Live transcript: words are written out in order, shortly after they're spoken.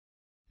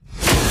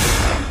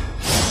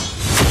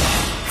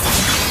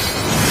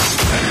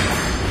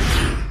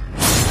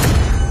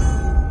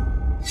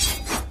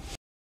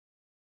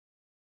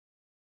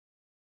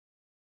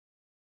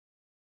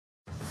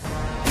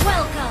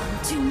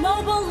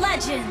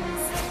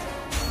Legends!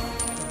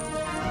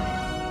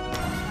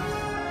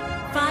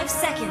 5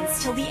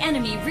 seconds till the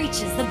enemy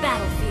reaches the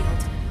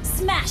battlefield.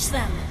 Smash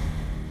them!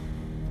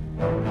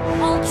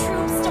 All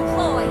troops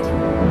deployed!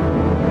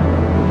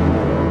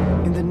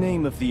 In the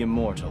name of the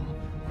immortal,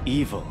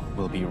 evil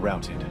will be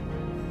routed.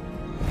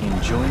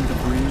 Enjoying the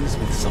breeze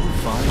with some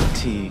fine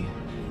tea.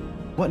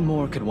 What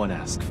more could one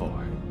ask for?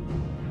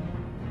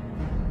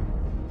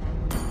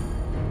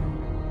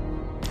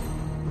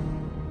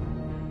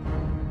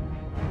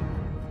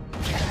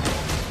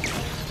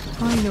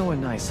 I know a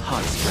nice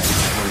hot spring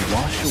that will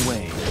wash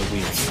away the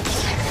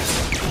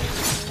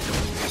weariness.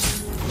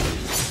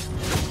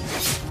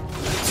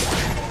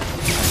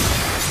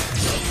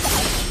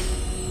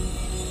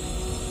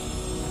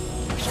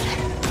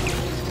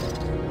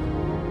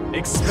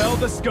 Expel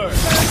the scourge!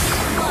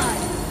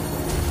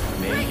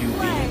 May you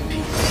be in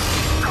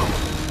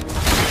peace.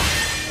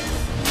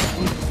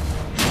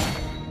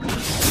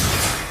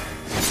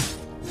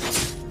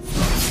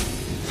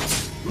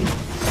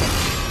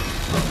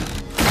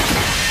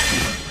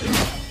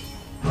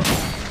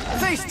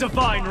 Face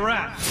divine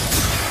wrath!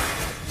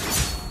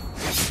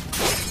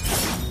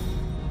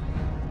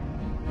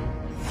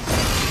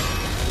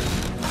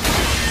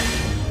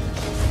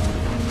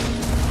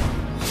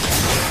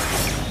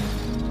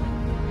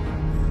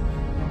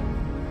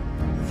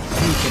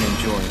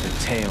 Enjoy the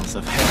tales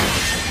of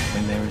heroism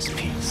when there is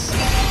peace.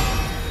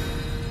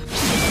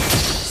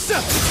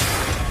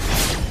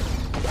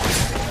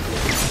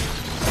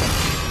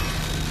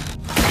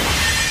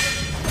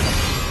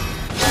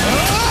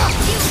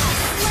 You have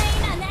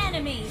slain an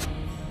enemy!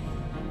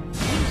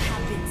 You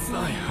have been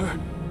slain. I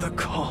heard the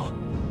call.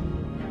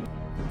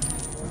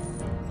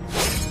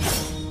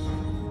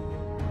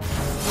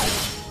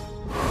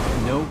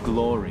 No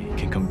glory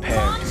can compare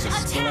Launch to the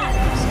attack!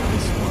 splendors of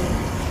this world.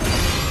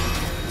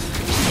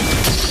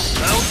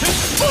 Mountain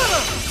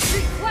Splitter!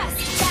 Request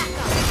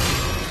backup!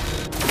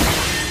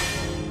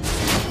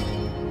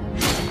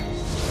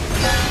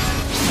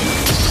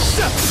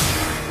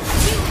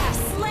 You have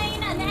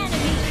slain an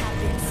enemy. Have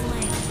been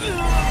slain.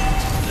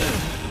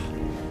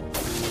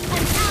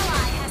 An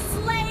ally has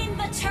slain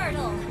the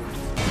turtle.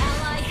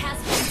 Ally has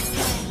been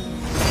slain.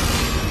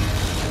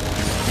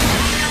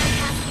 Ally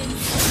has been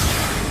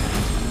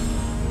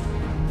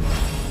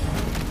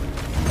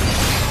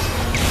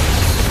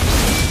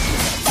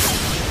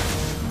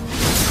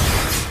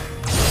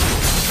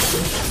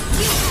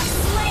You have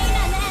slain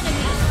an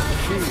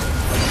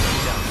enemy.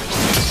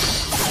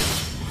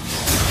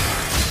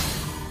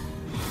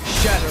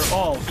 Shatter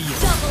all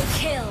evil. Double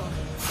kill.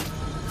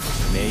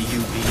 May you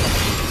be in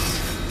peace.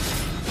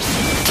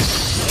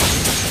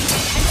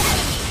 An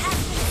enemy has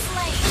been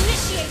slain.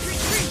 Initiate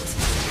retreat.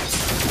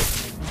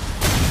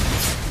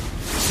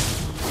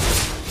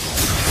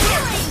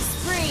 Killing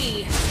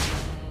spree.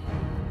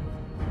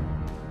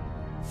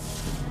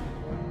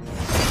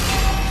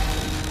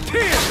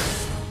 Pierce!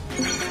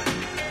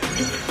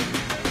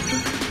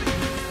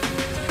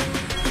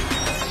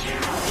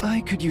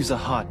 I could use a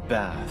hot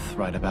bath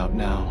right about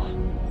now.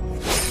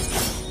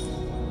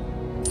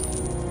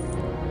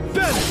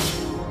 Vanish!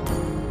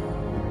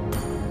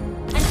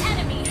 An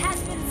enemy has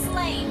been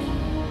slain.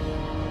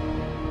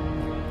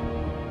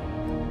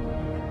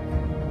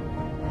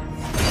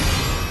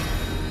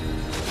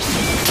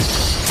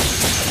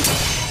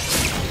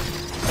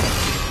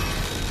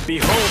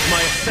 Behold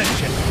my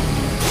ascension!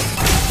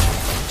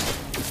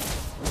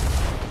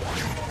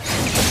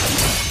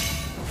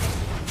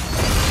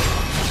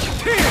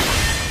 Pierce!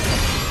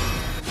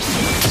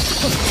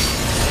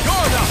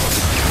 Guard up!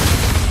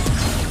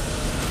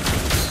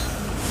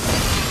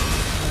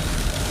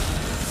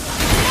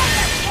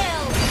 Mega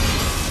kill.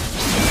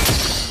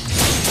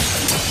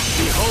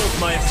 Behold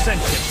my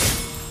ascension!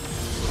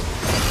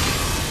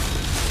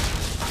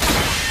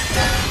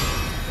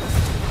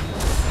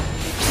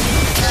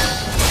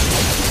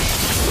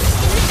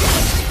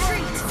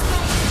 Retreat.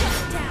 Shut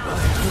down.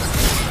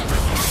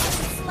 Enemy has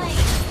been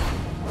slain.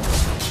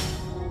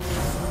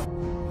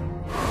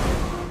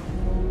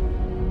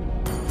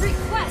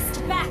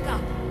 Request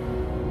backup.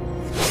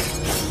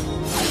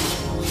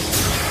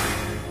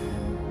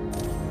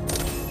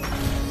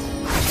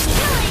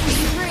 Killing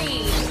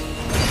spree.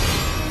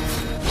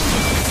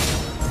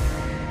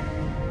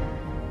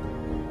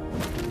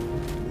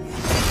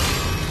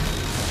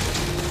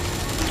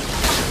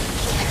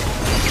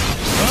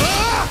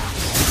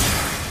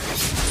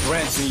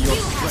 Grant me your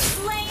You have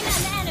strength. slain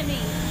an enemy.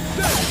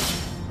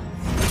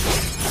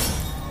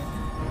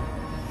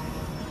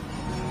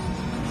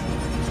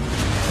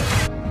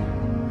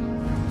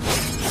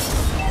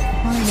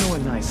 I know a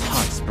nice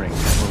hot spring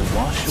that will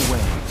wash away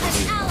the An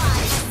weariness. ally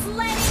has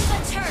slain the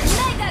turret.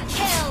 Mega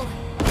kill.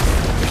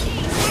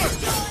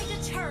 Destroy the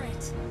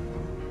turret.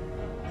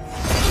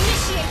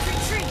 Initiate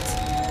retreat.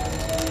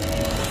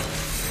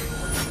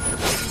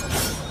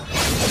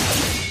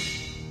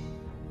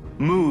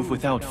 Move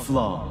without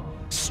flaw.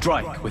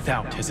 Strike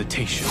without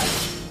hesitation.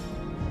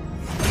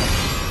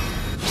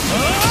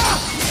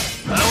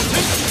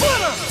 Mountain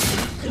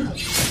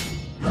Splitter!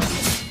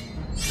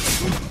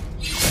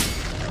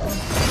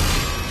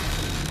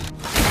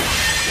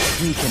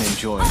 We can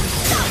enjoy the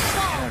tales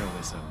of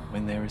heroism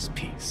when there is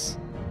peace.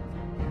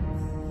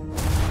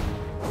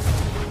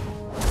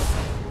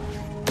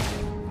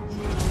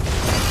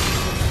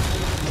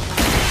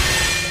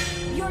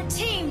 Your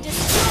team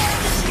destroyed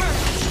the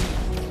turret.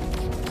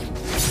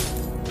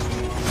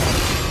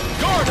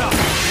 Guard up!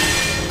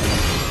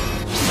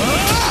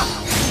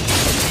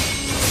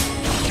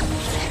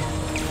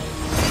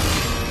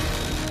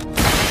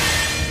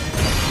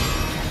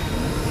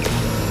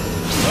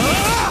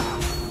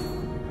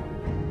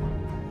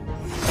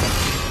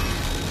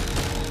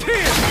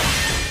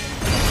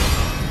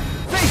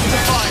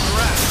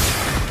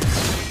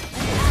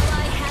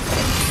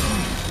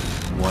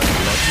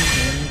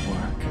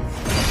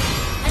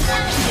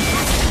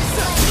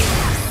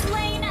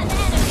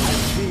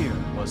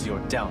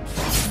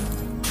 Downfall.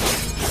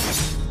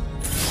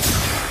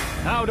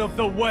 Out of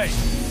the way!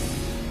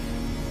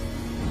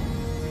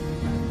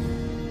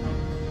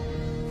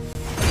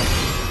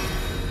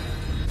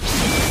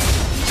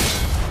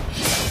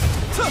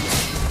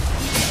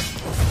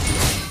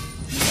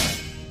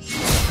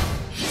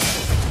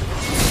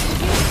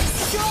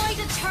 Destroy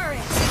the turret!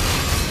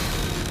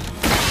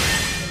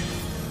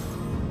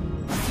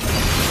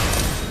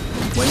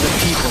 When the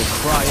people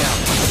cry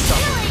out and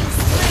suffer.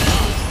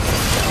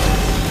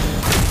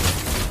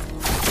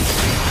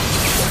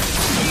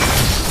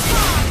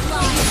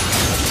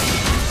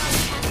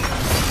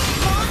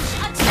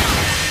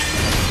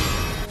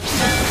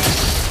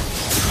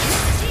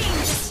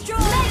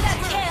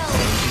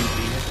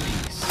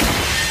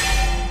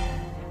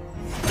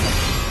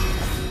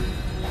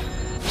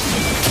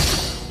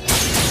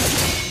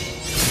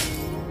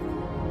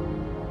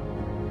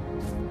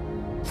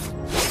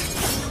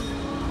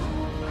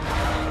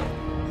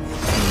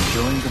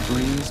 Enjoying the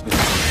breeze with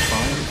some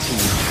fine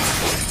tea.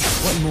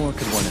 What more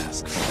could one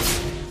ask for?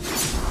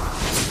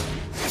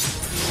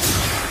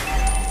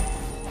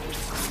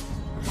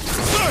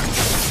 Search!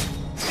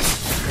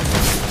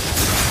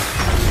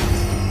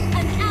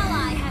 An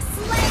ally has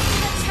slain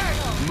the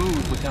turtle!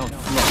 Move without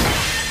fluff.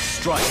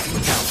 Strike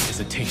without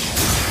hesitation.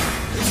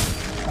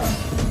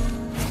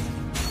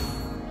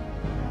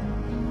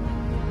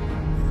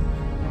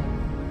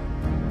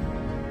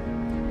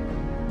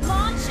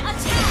 Launch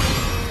attack!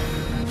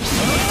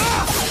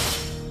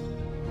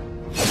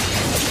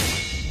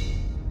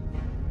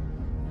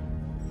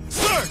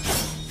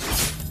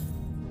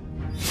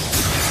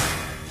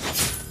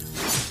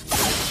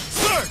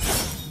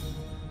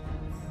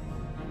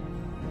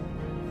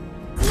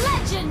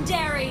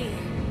 Legendary!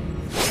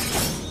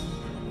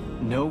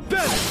 No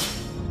better!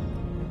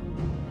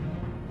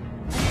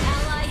 An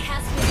ally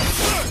has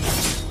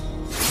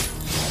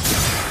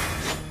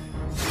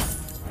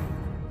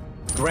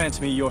been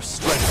Grant me your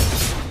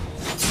strength.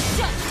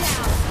 shut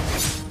down!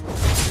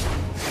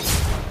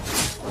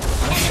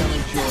 I shall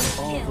enjoy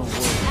all the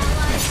world.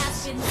 Ally has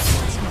been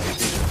slain.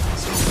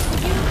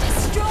 You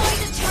destroy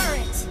the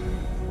turret!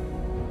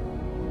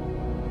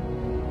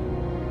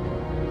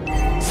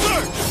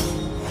 Search!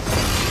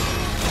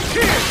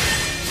 Here!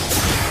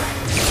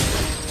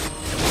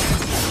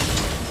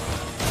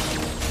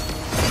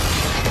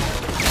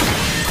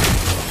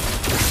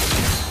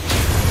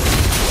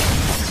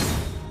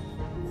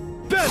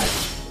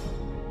 Bennett!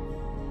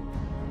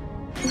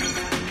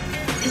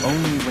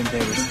 Only when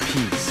there is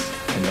peace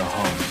can the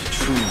heart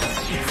truly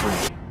be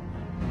free.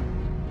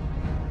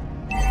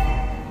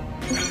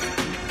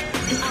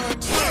 Our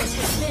turret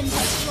has been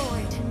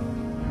destroyed.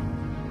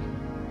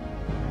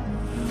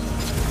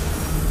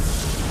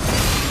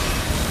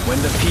 When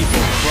the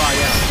people cry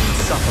out and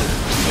suffer,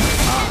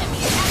 I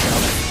Enemy has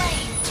been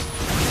slain.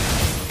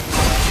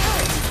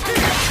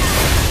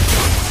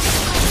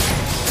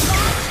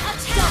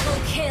 Launch attack!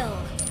 Double kill!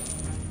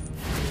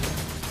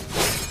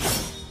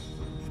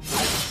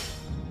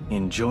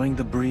 enjoying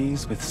the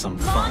breeze with some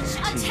fine Launch tea.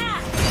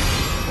 attack!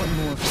 What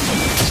more?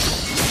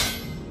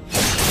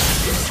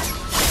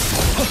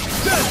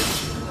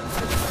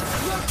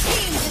 Your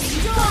team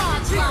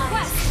destroyed!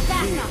 Request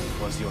backup!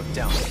 Was your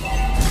downfall?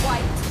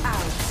 Wiped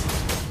out!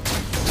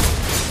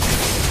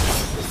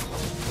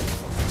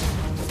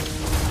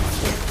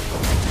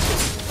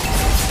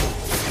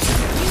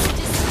 You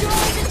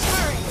destroyed the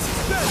turret!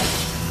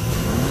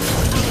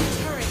 Our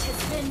turret has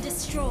been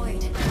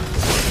destroyed.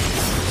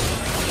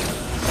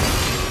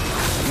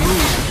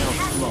 Move without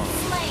Has flaw. been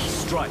slain.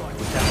 Strike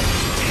without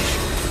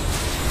hesitation.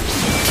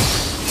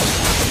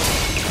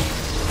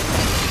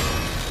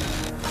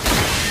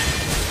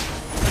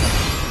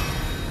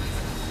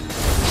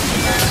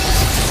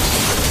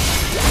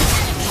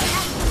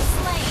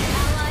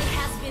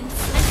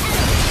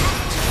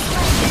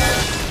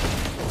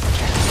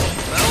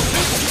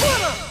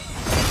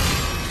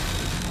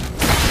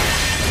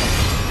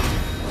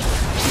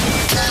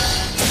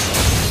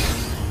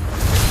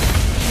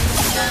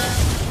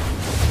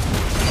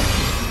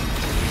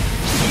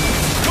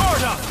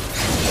 Guard up!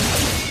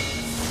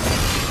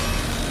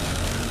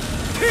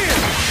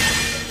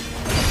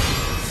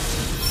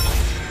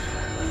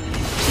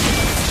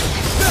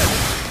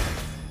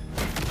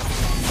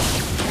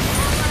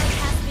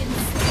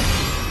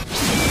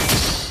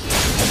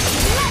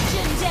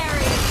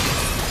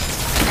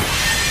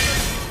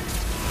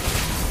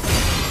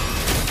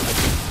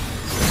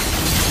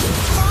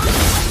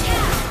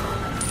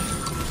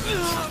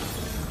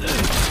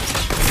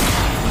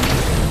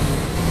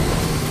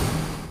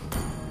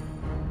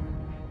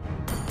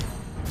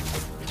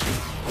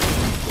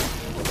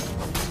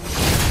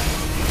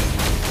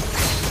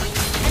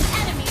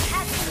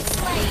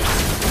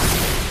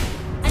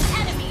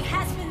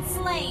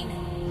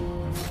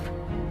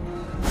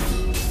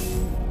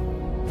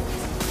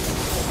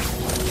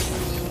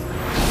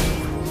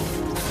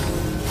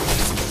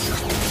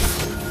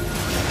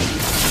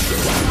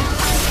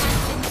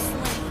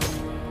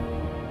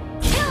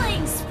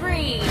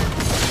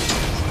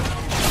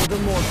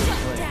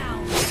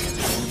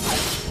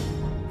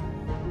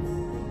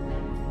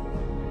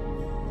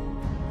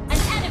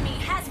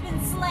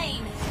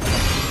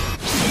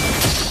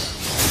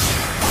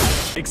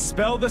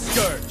 Expel the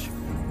Scourge!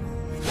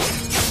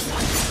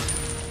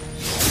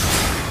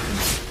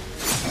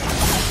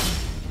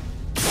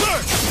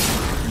 Surge!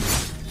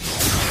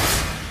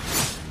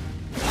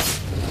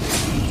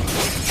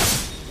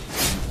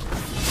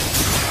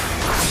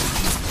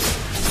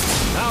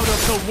 Out of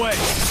the way!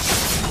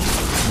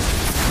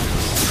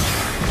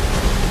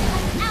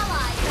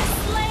 Ally has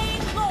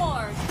slain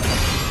Lord.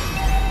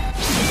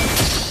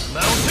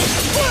 Mountain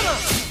Splitter!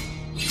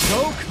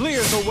 Go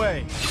clear the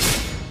way!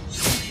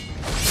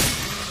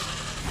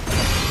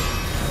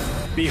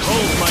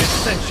 Behold my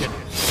ascension!